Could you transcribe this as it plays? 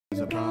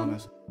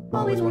promise.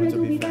 Always wanted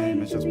to be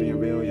famous, just being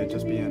real, yeah,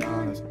 just being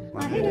honest.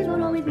 My haters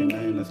will always be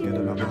nameless,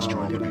 getting the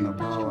power, getting the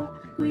power.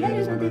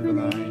 Creators will live in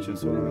the ancient,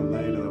 sooner or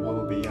later there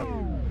will be up.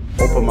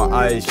 Open my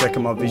eyes,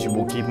 checking my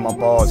visual, keeping my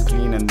bars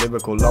clean and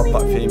lyrical. Love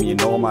that fame, you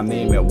know my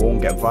name, it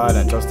won't get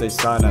violent, just stay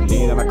silent.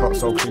 Lean and I got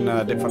so clean and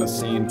I dip from the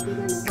scene.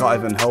 Can't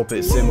even help it,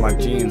 it's in my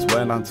genes.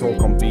 When I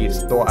talk on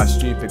beats, don't ask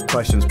stupid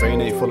questions. Brain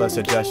ain't full of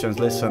suggestions,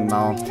 listen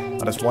now,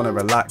 I just wanna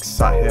relax.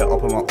 Sat here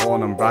up on my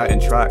own and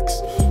writing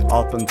tracks.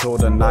 Up until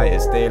the night,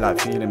 it's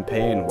daylight, feeling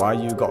pain. Why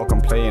you gotta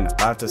complain?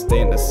 Life just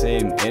ain't the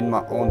same. In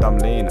my own damn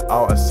lane,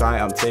 out of sight,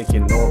 I'm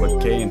taking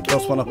Novocaine.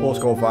 Just wanna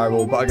post go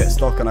viral, but I get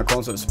stuck in a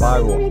constant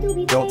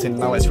spiral. Guilt in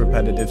now it's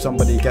repetitive.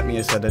 Somebody get me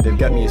a sedative,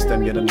 get me a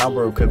stem, get a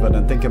number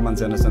equivalent. Thinking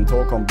man's innocent,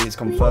 talk on beats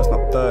come first,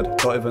 not third.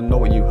 Don't even know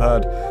what you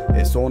heard.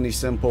 It's only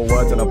simple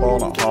words in a ball,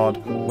 not hard.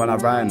 When I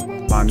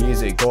rhyme, my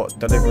music got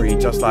delivery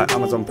just like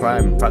Amazon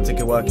Prime.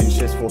 Practically working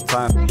shifts full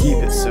time. Keep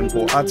it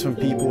simple, ads from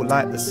people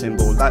like the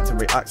symbol, like to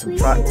react,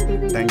 subtract,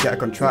 then get a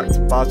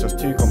contract. Bars just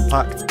too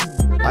compact.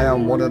 I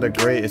am one of the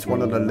greatest,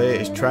 one of the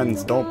latest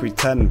trends. Don't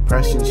pretend,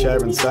 press and share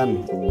and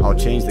send. I'll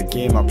change the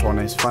game, I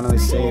promise. Finally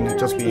saying,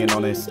 just being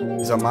honest.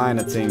 It's a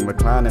minor thing,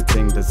 recliner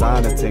thing,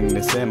 designer thing.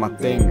 This ain't my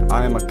thing,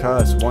 I am a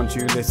curse. Once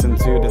you listen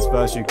to this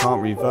verse, you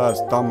can't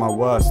reverse. Done my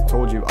worst,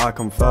 told you I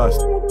come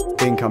first.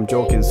 Think I'm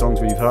joking, songs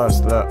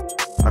reversed, look.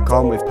 I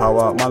come with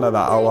power, man of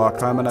that hour.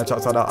 Climbing the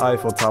charts of the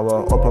Eiffel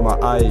Tower. Open my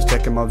eyes,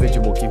 checking my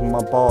visual, keeping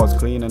my bars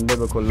clean and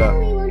lyrical,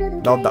 look.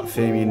 Love that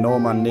fame, you know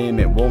my name,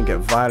 it won't get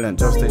violent,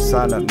 just stay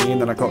silent.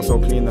 Lean and I got so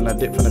clean and I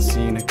dip from the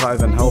scene. Can't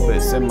even help it,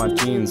 it's in my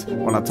genes.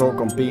 When I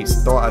talk on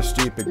beats, don't ask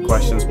stupid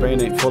questions.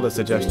 Brain ain't full of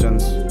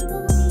suggestions.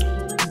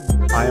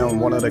 I am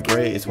one of the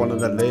greatest, one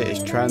of the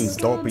latest trends.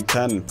 Don't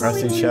pretend,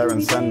 press and share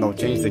and send. I'll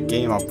change the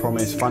game, I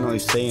promise. Finally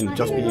saying,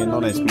 just being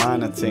honest.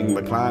 Minor ting,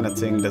 recliner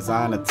ting,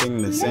 designer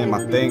ting, this ain't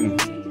my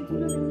thing.